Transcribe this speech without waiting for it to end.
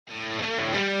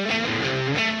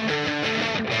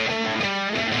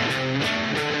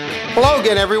Hello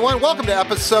again, everyone. Welcome to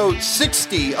episode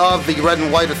 60 of the Red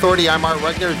and White Authority. I'm Art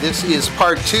Regner. This is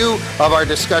part 2 of our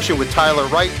discussion with Tyler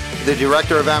Wright, the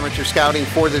Director of Amateur Scouting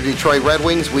for the Detroit Red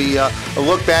Wings. We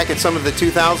look back at some of the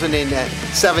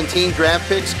 2017 draft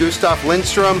picks, Gustav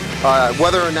Lindstrom,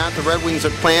 whether or not the Red Wings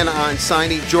plan on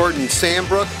signing Jordan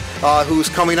Sambrook, who's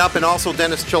coming up, and also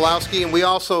Dennis Cholowski. And we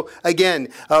also, again,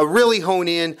 really hone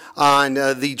in on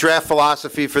the draft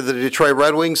philosophy for the Detroit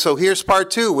Red Wings. So here's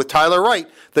part 2 with Tyler Wright,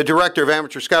 the Director of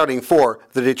Amateur Scouting for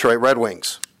the Detroit Red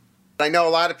Wings. I know a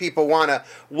lot of people want to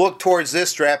look towards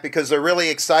this draft because they're really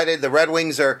excited. The Red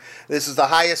Wings this is the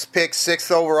highest pick,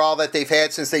 6th overall that they've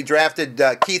had since they drafted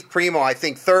Keith Primo, I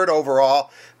think 3rd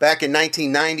overall back in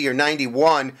 1990 or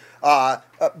 91. I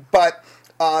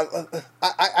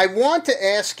want to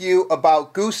ask you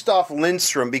about Gustav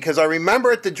Lindstrom because I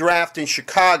remember at the draft in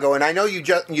Chicago, and I know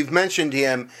you've mentioned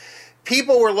him,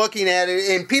 people were looking at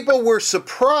it and people were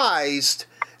surprised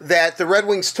that the Red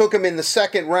Wings took him in the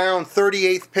 2nd round,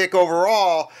 38th pick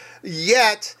overall,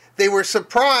 yet they were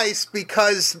surprised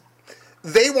because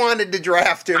they wanted to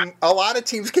draft him. A lot of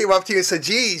teams came up to you and said,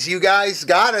 geez, you guys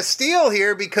got a steal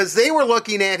here, because they were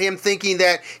looking at him thinking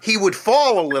that he would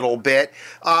fall a little bit.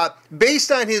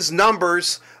 Based on his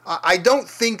numbers, I don't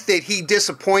think that he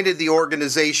disappointed the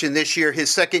organization this year,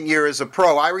 his 2nd year as a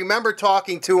pro. I remember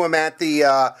talking to him at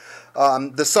the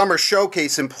summer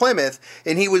showcase in Plymouth,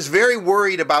 and he was very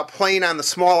worried about playing on the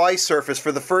small ice surface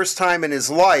for the first time in his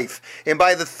life. And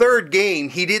by the 3rd game,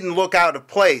 he didn't look out of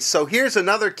place. So here's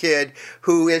another kid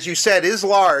who, as you said, is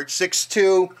large,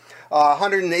 6'2",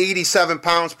 187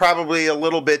 pounds, probably a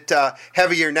little bit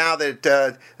heavier now that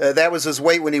that was his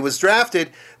weight when he was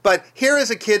drafted. But here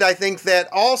is a kid, I think, that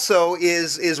also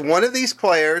is one of these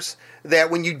players that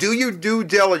when you do your due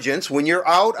diligence, when you're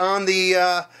out on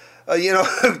the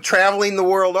traveling the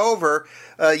world over,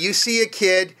 you see a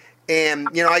kid, and,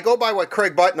 I go by what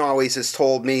Craig Button always has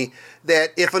told me,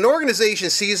 that if an organization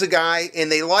sees a guy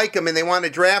and they like him and they want to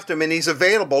draft him and he's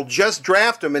available, just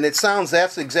draft him, and it sounds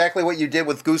that's exactly what you did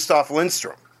with Gustav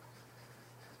Lindstrom.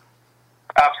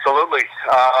 Absolutely.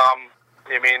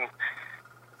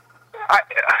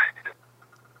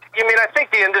 I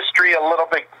think the industry a little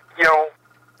bit,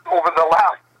 over the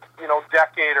last,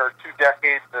 decade or 2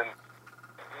 decades, and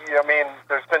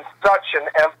there's been such an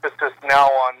emphasis now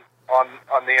on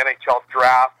the NHL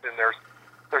draft, and there's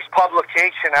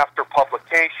publication after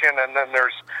publication, and then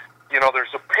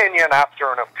there's opinion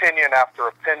after an opinion after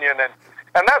opinion,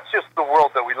 and that's just the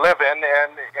world that we live in,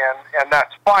 and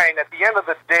that's fine. At the end of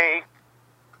the day,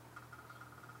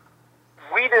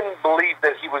 we didn't believe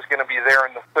that he was going to be there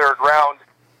in the 3rd round.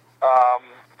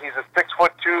 He's a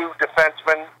 6'2"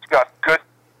 defenseman. He's got good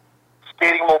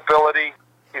skating mobility.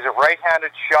 He's a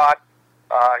right-handed shot.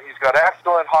 He's got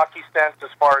excellent hockey sense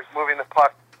as far as moving the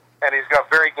puck, and he's got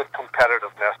very good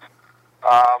competitiveness.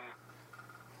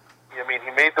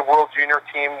 He made the World Junior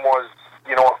team, was,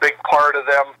 a big part of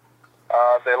them.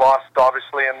 They lost,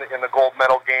 obviously, in the gold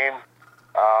medal game.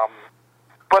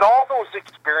 But all those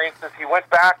experiences, he went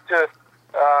back to,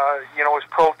 his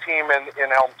pro team in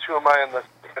Almtuna in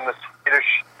the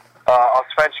Swedish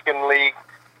Allsvenskan League.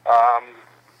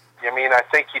 I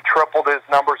think he tripled his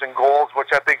numbers in goals, which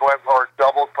I think went, or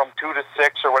doubled from 2 to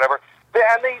 6 or whatever.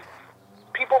 And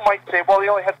people might say, well, he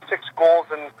only had 6 goals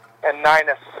and 9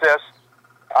 assists.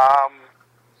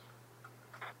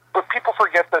 But people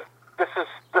forget that this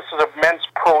is a men's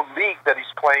pro league that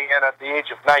he's playing in at the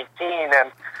age of 19,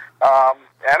 and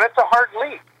it's a hard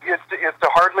league. It's a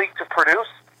hard league to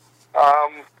produce.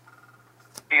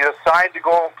 He decided to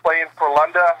go and play in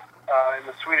Frölunda in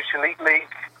the Swedish Elite League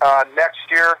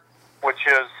next year, which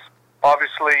is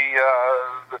obviously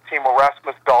the team of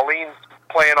Rasmus Dahlin's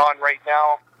playing on right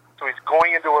now. So he's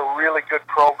going into a really good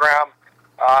program,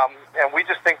 and we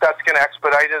just think that's going to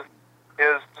expedite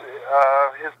his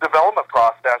development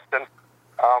process. And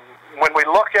when we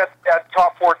look at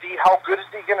top 4D, how good is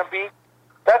he going to be?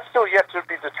 That's still yet to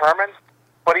be determined.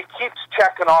 But he keeps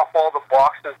checking off all the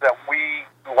boxes that we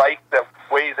like, the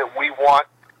way that we want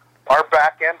our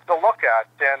back end to look at.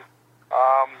 And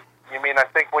I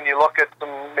think when you look at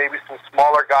maybe some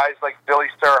smaller guys like Billy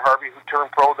Harvey, who turned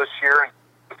pro this year, and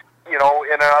in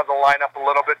and out of the lineup a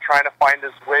little bit, trying to find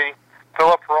his way.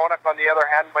 Philip Hronek, on the other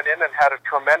hand, went in and had a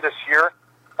tremendous year.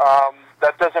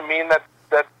 That doesn't mean that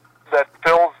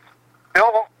Phil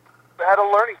had a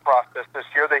learning process this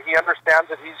year, that he understands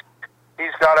that he's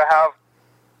got to have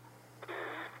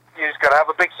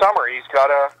a big summer. He's got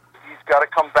to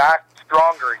come back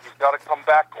stronger. He's got to come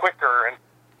back quicker, and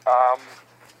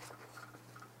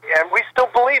we still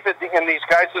believe in these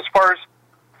guys as far as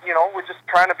we're just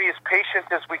trying to be as patient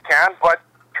as we can, but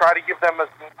try to give them as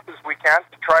we can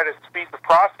to try to speed the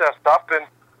process up. And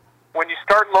when you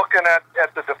start looking at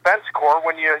the defense corps,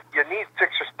 when you need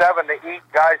 6 or 7 to 8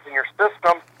 guys in your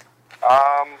system,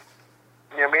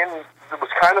 it was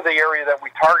kind of the area that we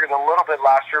targeted a little bit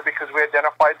last year because we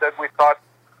identified that we thought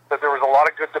that there was a lot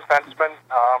of good defensemen.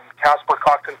 Casper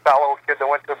Kotkensalo, a kid that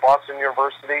went to Boston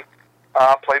University,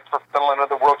 played for Finland at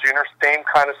the World Juniors, same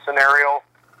kind of scenario.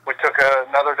 We took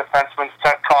another defenseman,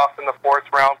 Setkov, in the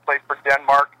 4th round, played for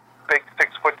Denmark, big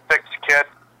 6'6" kid,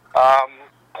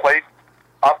 played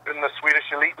up in the Swedish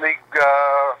Elite League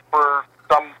for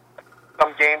some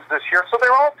games this year. So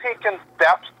they're all taking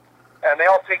steps, and they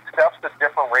all take steps at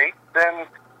different rates. And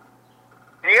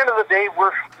at the end of the day,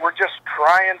 we're just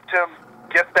trying to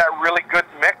get that really good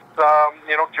mix.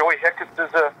 Joey Hicketts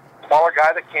is a smaller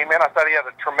guy that came in. I thought he had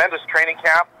a tremendous training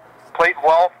camp, played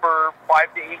well for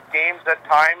 5 to 8 games at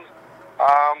times,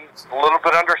 a little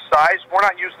bit undersized. We're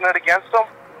not using it against him.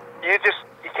 You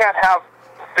can't have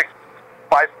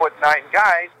 5'9"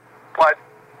 guys, but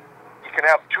you can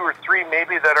have 2 or 3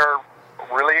 maybe that are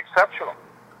really exceptional.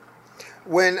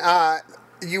 When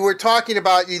you were talking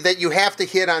about that you have to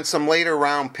hit on some later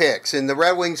round picks, and the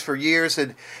Red Wings for years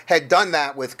had done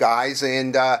that with guys,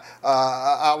 and a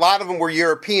lot of them were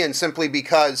European simply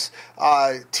because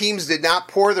teams did not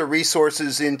pour their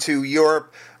resources into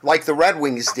Europe like the Red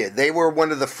Wings did. They were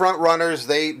one of the front runners.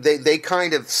 They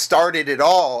kind of started it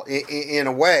all in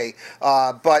a way.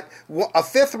 But a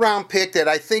 5th round pick that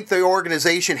I think the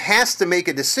organization has to make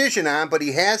a decision on, but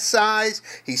he has size.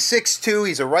 He's 6'2".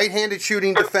 He's a right-handed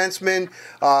shooting defenseman.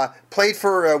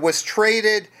 Was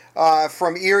traded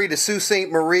from Erie to Sault Ste.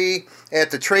 Marie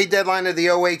at the trade deadline of the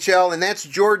OHL, and that's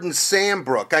Jordan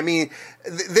Sambrook. I mean,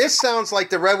 this sounds like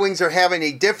the Red Wings are having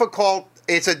a difficult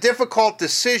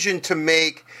decision to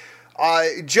make,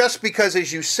 just because,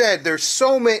 as you said, there's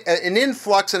so many, an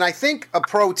influx, and I think a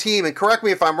pro team, and correct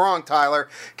me if I'm wrong, Tyler,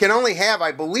 can only have,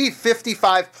 I believe,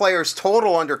 55 players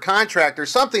total under contract or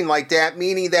something like that,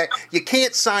 meaning that you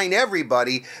can't sign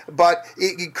everybody. But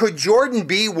could Jordan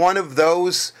be one of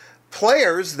those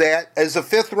players that, as a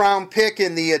 5th round pick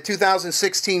in the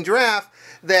 2016 draft,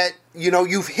 that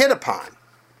you've hit upon?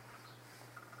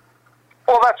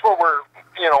 Well, that's what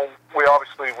we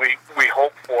obviously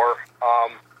hope for.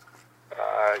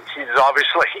 He's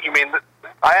obviously,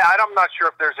 I'm not sure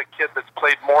if there's a kid that's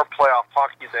played more playoff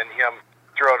hockey than him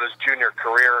throughout his junior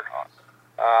career.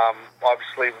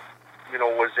 Obviously,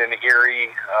 was in Erie,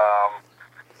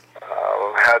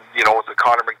 had, with the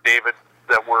Connor McDavid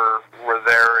that were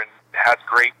there and had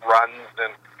great runs,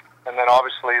 and then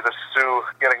obviously the Sioux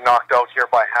getting knocked out here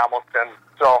by Hamilton.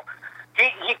 So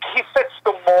he fits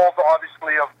the mold,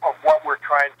 obviously, of what we're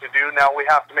trying to do. Now we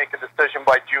have to make a decision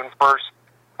by June 1st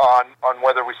on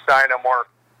whether we sign him or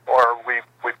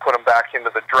we put him back into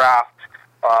the draft.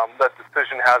 That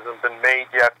decision hasn't been made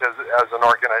yet as an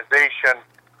organization.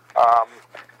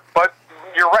 But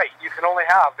you're right. You can only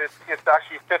have, it's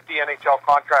actually 50 NHL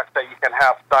contracts that you can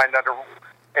have signed under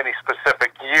any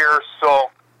specific year. So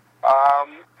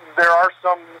there are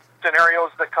some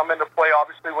scenarios that come into play.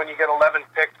 Obviously, when you get 11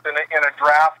 picks in a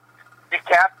draft, you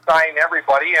can't sign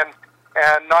everybody, and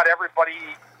not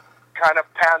everybody kind of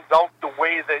pans out the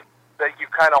way that you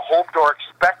kind of hoped or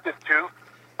expected to.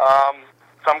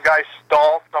 Some guys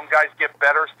stall, some guys get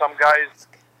better, some guys,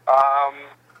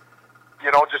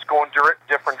 just go in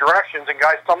different directions, and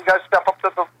some guys step up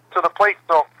to the plate.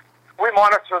 So we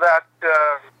monitor that,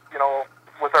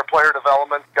 with our player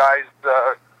development guys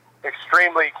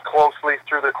extremely closely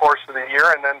through the course of the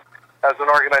year, and then as an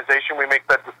organization, we make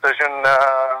that decision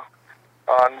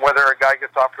on whether a guy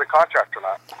gets offered a contract or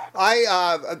not.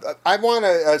 I want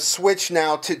to switch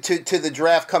now to the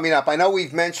draft coming up. I know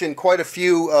we've mentioned quite a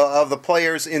few of the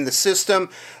players in the system.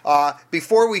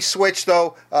 Before we switch,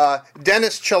 though,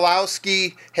 Dennis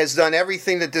Cholowski has done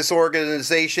everything that this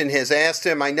organization has asked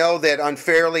him. I know that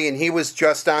unfairly, and he was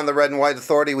just on the Red and White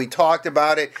Authority. We talked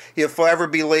about it. He'll forever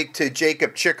be linked to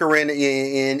Jacob Chikrin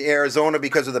in Arizona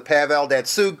because of the Pavel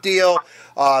Datsyuk deal.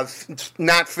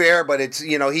 Not fair, but it's,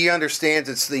 he understands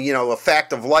it's the, a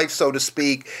fact of life, so to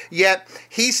speak. Yet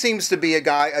he seems to be a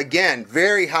guy, again,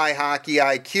 very high hockey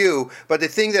IQ. But the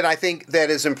thing that I think that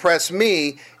has impressed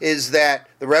me is that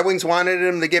the Red Wings wanted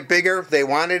him to get bigger. They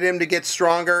wanted him to get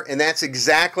stronger, and that's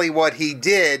exactly what he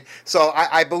did. So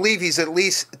I believe he's at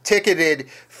least ticketed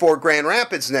for Grand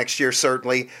Rapids next year,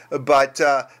 certainly. But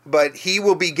he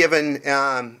will be given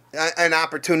an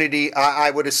opportunity,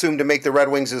 I would assume, to make the Red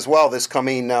Wings as well this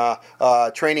coming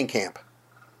training camp.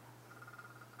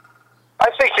 I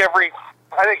think every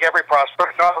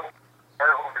prospect, not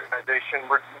our organization,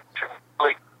 we're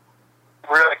really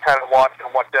really kind of watching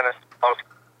what Dennis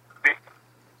Cholowski,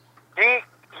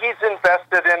 he's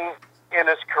invested in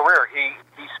his career. He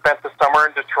spent the summer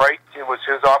in Detroit. It was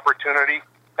his opportunity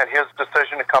and his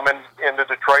decision to come into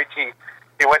Detroit. He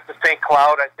went to St.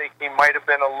 Cloud. I think he might have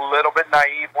been a little bit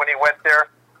naive when he went there.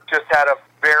 Just had a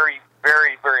very,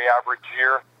 very, very average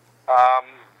year.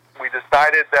 We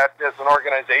decided that as an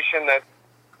organization that,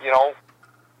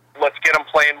 let's get him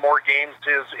playing more games.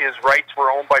 His rights were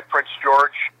owned by Prince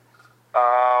George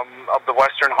of the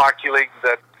Western Hockey League.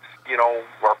 That,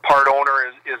 our part owner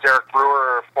is Eric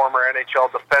Brewer, a former NHL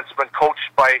defenseman,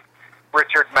 coached by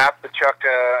Richard Mapachuk,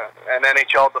 an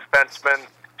NHL defenseman.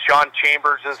 Sean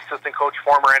Chambers is assistant coach,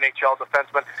 former NHL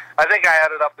defenseman. I think I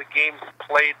added up the games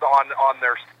played on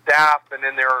their staff and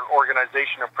in their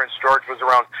organization of Prince George was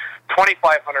around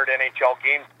 2,500 NHL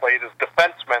games played as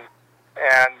defensemen.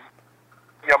 And,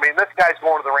 this guy's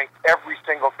going to the rink every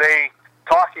single day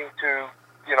talking to,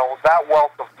 that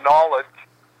wealth of knowledge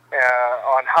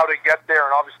on how to get there.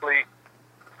 And obviously,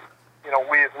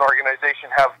 we as an organization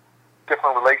have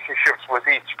different relationships with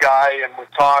each guy, and we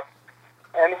talk.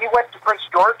 And he went to Prince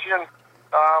George, and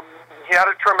he had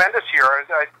a tremendous year.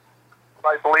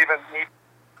 I believe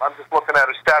I'm just looking at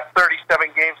his stats,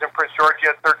 37 games in Prince George. He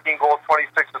had 13 goals,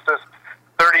 26 assists,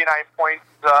 39 points.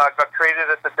 Got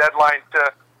traded at the deadline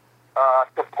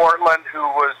to Portland, who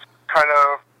was kind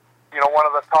of, one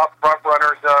of the top front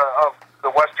runners of the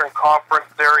Western Conference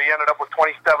there. He ended up with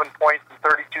 27 points in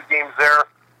 32 games there.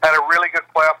 Had a really good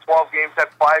playoff, 12 games, had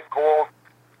 5 goals.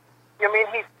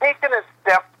 He's taken a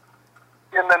step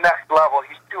in the next level.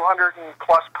 He's 200 and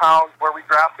plus pounds. Where we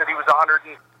drafted, he was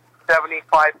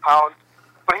 175 pounds.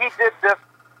 But he did this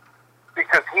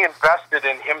because he invested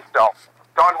in himself.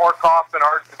 Don Horkoff and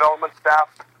our development staff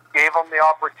gave him the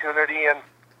opportunity and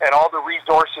all the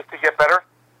resources to get better.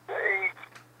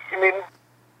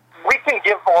 We can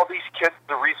give all these kids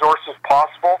the resources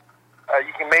possible.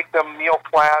 You can make them meal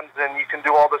plans, and you can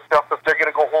do all this stuff. If they're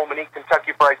going to go home and eat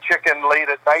Kentucky Fried Chicken late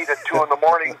at night at 2 in the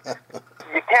morning,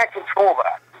 you can't control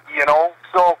that,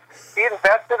 So he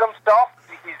invested himself.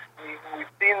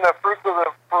 We've seen the fruits of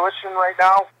the fruition right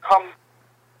now come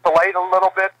to light a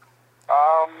little bit.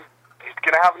 He's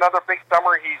going to have another big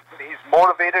summer. He's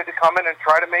motivated to come in and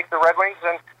try to make the Red Wings,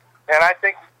 and I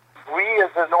think we as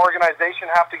an organization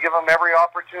have to give him every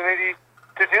opportunity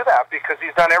to do that because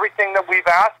he's done everything that we've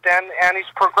asked and he's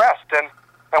progressed, and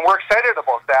we're excited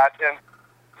about that. And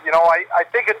I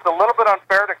think it's a little bit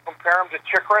unfair to compare him to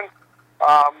Chychrun.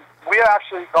 We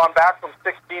actually gone back from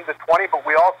 16 to 20, but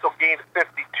we also gained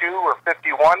 52 or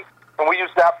 51, and we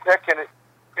used that pick, and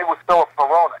it was Philip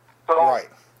Hronek. So right.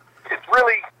 It's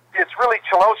really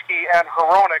Cholowski and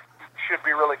Hronek should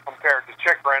be really compared to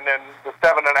Chychrun and the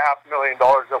 $7.5 million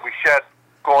that we shed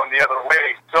going the other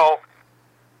way. So,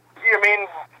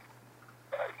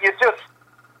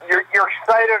 you're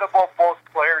excited about both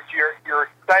players. You're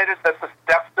excited that the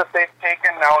steps that they've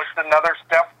taken now is another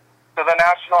step to the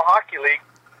National Hockey League.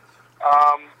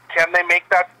 Can they make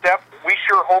that step? We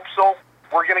sure hope so.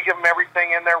 We're going to give them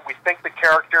everything in there. We think the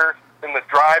character and the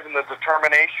drive and the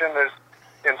determination is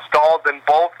installed in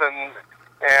both, and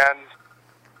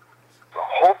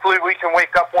hopefully we can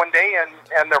wake up one day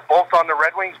and they're both on the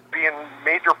Red Wings being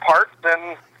major parts,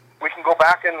 and we can go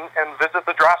back and visit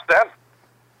the draft then.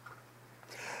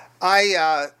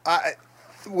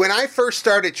 When I first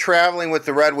started traveling with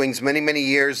the Red Wings many, many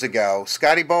years ago,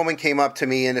 Scotty Bowman came up to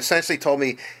me and essentially told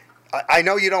me, I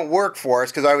know you don't work for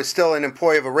us, because I was still an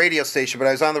employee of a radio station, but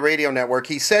I was on the radio network.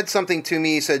 He said something to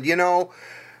me. He said,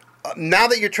 now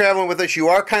that you're traveling with us, you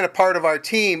are kind of part of our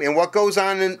team, and what goes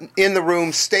on in the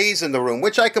room stays in the room,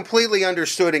 which I completely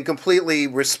understood and completely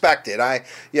respected. I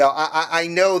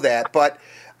know that, but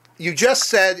you just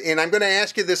said, and I'm going to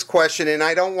ask you this question, and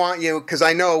I don't want you, because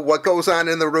I know what goes on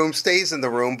in the room stays in the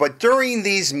room, but during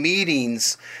these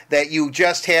meetings that you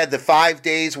just had, the 5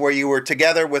 days where you were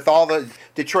together with all the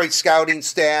Detroit scouting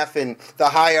staff and the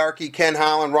hierarchy, Ken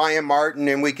Holland, Ryan Martin,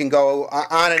 and we can go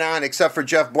on and on, except for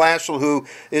Jeff Blashill, who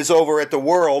is over at the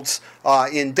Worlds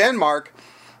in Denmark,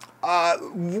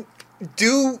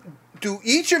 do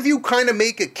each of you kind of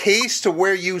make a case to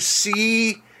where you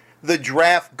see the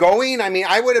draft going? I mean,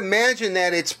 I would imagine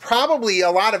that it's probably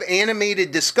a lot of animated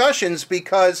discussions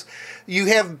because you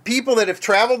have people that have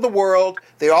traveled the world,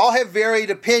 they all have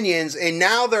varied opinions, and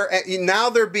now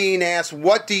they're being asked,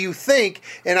 what do you think?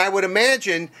 And I would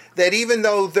imagine that even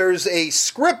though there's a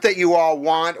script that you all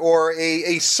want or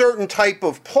a certain type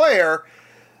of player,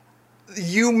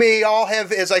 you may all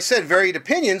have, as I said, varied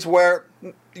opinions where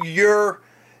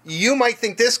you might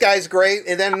think this guy's great,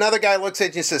 and then another guy looks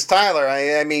at you and says, Tyler,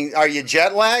 I mean, are you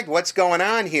jet lagged? What's going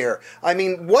on here? I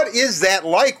mean, what is that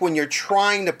like when you're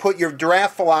trying to put your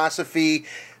draft philosophy,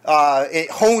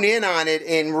 hone in on it,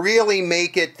 and really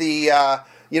make it the,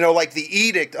 like the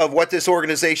edict of what this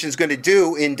organization is going to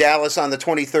do in Dallas on the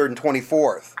 23rd and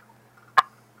 24th?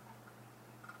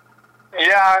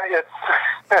 Yeah,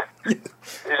 it's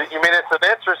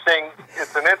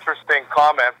an interesting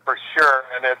comment for sure,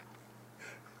 and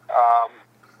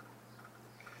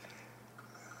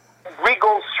we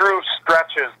go through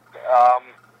stretches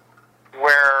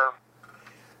where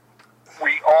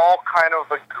we all kind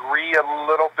of agree a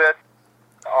little bit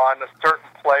on a certain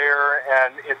player,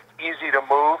 and it's easy to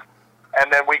move,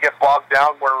 and then we get bogged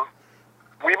down where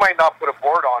we might not put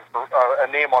a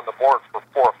name on the board for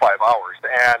 4 or 5 hours,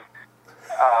 and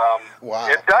wow.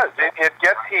 It does. It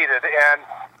gets heated, and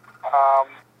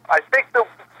I think the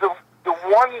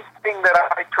one thing that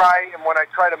I try, and when I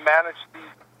try to manage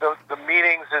the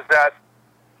meetings, is that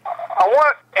I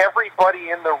want everybody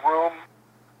in the room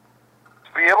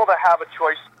to be able to have a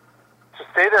choice to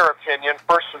say their opinion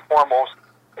first and foremost,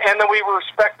 and then we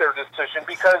respect their decision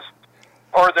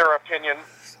or their opinion,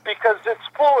 because it's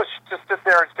foolish to sit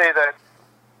there and say that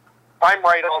I'm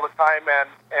right all the time and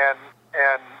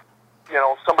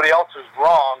somebody else is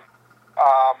wrong.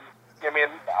 I mean,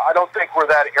 I don't think we're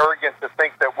that arrogant to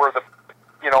think that we're the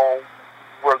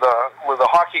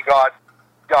hockey god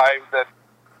guy that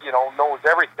knows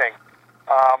everything.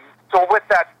 So with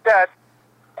that said,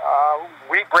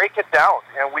 we break it down,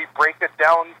 and we break it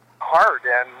down hard,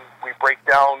 and we break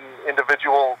down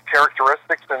individual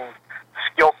characteristics and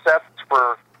skill sets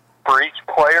for each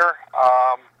player.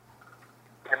 I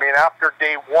mean, after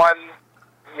day one,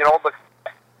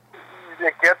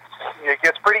 it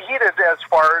gets pretty heated as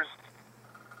far as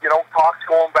talks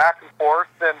going back and forth,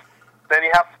 and then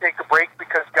you have to take a break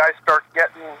because guys start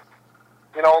getting a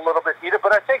little bit heated.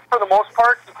 But I think for the most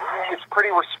part, it's pretty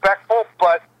respectful.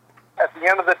 But at the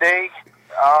end of the day,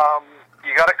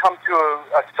 you got to come to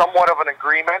a somewhat of an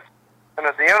agreement, and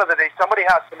at the end of the day, somebody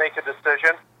has to make a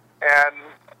decision, and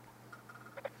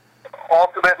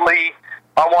ultimately,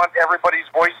 I want everybody's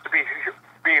voice to be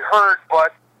heard.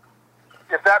 But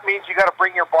if that means you got to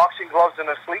bring your boxing gloves and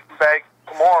a sleeping bag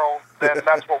tomorrow, then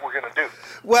that's what we're going to do.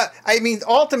 Well, I mean,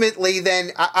 ultimately,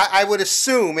 then I would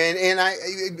assume,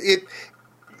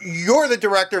 you're the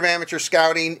director of amateur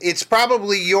scouting. It's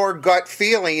probably your gut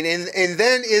feeling, and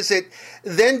then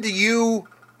do you?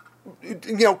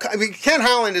 I mean, Ken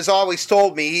Holland has always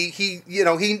told me he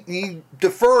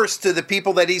defers to the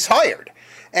people that he's hired,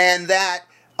 and that.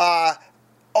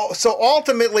 So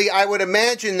ultimately, I would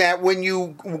imagine that when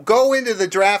you go into the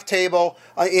draft table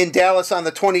in Dallas on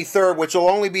the 23rd, which will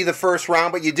only be the first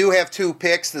round, but you do have 2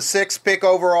 picks, the 6th pick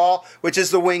overall, which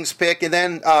is the Wings pick, and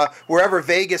then wherever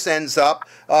Vegas ends up,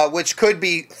 which could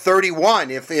be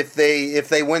 31 if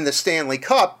they win the Stanley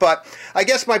Cup. But I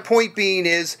guess my point being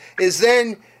is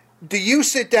then, do you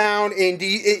sit down and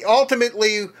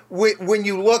ultimately, when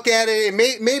you look at it, and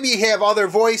maybe you have other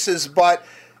voices, but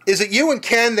is it you and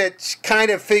Ken that kind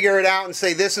of figure it out and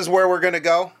say, this is where we're going to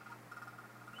go?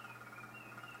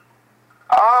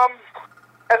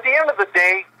 At the end of the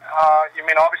day,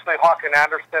 obviously Håkan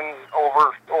Andersson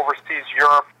oversees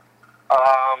Europe,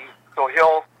 so he's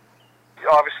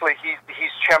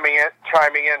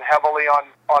chiming in heavily on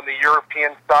the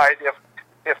European side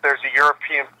if there's a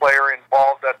European player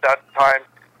involved at that time.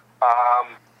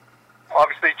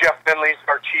 Obviously Jeff Finley's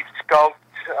our chief scout,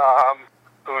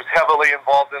 who's heavily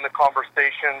involved in the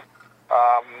conversation.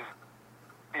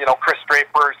 Chris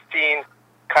Draper's seen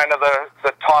kind of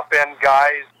the top-end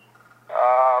guys,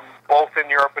 both in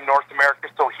Europe and North America,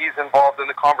 so he's involved in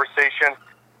the conversation.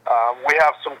 We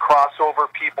have some crossover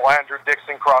people. Andrew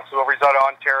Dixon crosses over. He's out of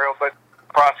Ontario, but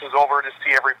crosses over to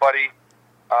see everybody.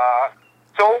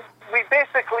 So we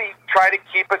basically try to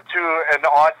keep it to an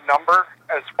odd number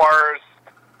as far as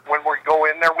when we go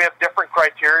in there. We have different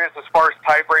criteria as far as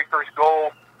tiebreakers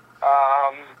go.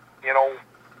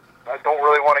 I don't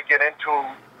really want to get into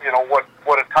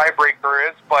what a tiebreaker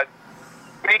is, but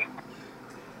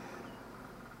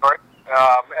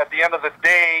at the end of the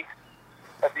day,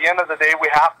 we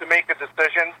have to make a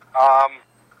decision.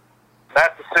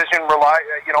 That decision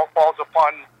falls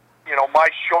upon my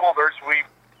shoulders. When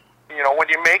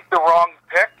you make the wrong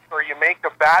pick or you make a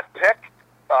bad pick,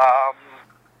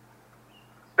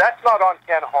 that's not on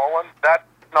Ken Holland. That's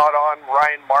not on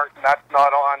Ryan Martin. That's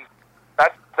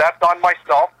on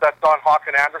myself. That's on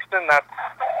Håkan Andersson.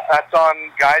 That's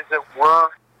on guys that we're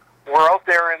out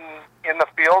there in the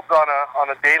fields on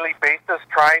a daily basis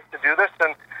trying to do this.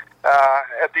 And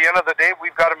at the end of the day,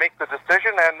 we've got to make the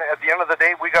decision. And at the end of the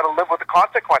day, we got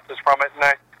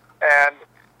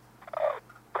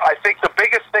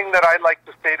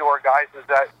guys is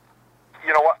that,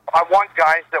 you know, I want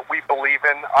guys that we believe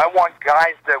in. I want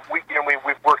guys that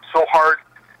we've worked so hard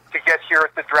to get here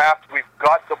at the draft. We've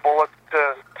got the bullets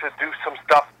to do some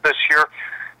stuff this year.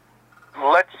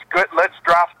 Let's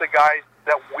draft the guys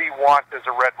that we want as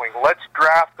a Red Wing. Let's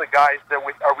draft the guys that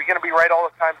are we going to be right all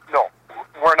the time? No,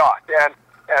 we're not.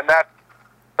 And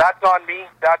that's on me.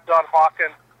 That's on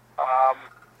Hawken.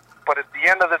 But at the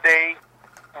end of the day,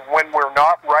 when we're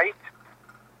not right,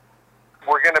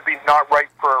 we're going to be not right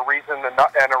for a reason,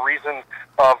 and a reason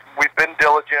of we've been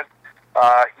diligent.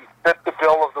 He fit the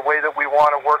bill of the way that we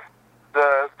want to work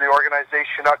the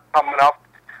organization up coming up.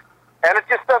 And it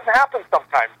just doesn't happen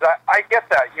sometimes. I get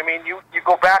that. You mean, you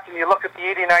go back and you look at the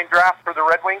 89 draft for the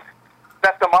Red Wings,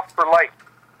 set them up for life.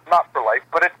 Not for life,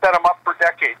 but it set them up for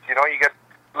decades. You know, you get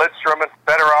Lindstrom and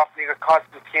Fedorov, and you get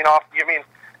Konstantinov. You mean,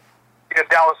 you get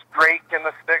Dallas Drake in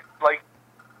the sixth. Like,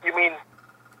 you mean,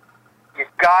 you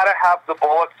got to have the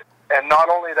bullets, and not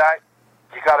only that,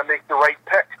 you got to make the right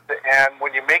picks. And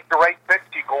when you make the right picks,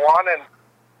 you go on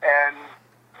and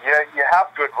you have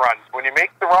good runs. When you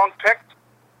make the wrong picks,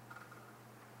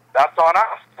 that's on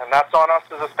us, and that's on us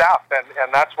as a staff,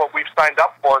 and that's what we've signed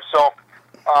up for. So,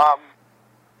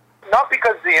 not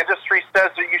because the industry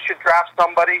says that you should draft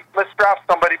somebody. Let's draft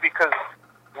somebody because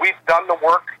we've done the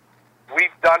work.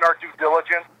 We've done our due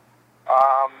diligence.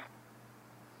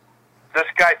 This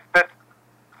guy fits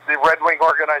the Red Wing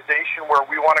organization where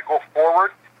we want to go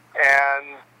forward,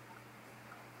 and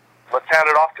let's hand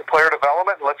it off to player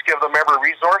development. Let's give them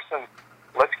every resource, and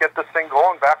let's get this thing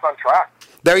going back on track.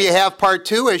 There you have part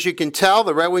two. As you can tell,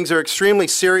 the Red Wings are extremely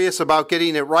serious about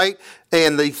getting it right.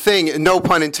 And the thing, no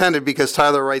pun intended, because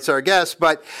Tyler Wright's our guest,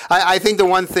 but I think the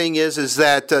one thing is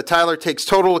that Tyler takes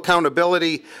total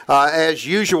accountability as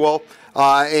usual.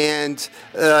 And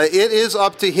it is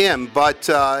up to him, but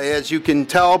as you can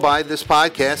tell by this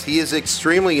podcast, he is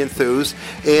extremely enthused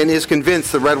and is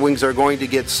convinced the Red Wings are going to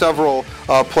get several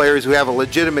players who have a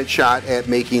legitimate shot at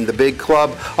making the big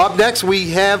club. Up next, we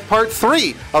have part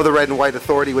three of the Red and White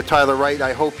Authority with Tyler Wright.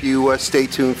 I hope you stay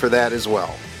tuned for that as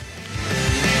well.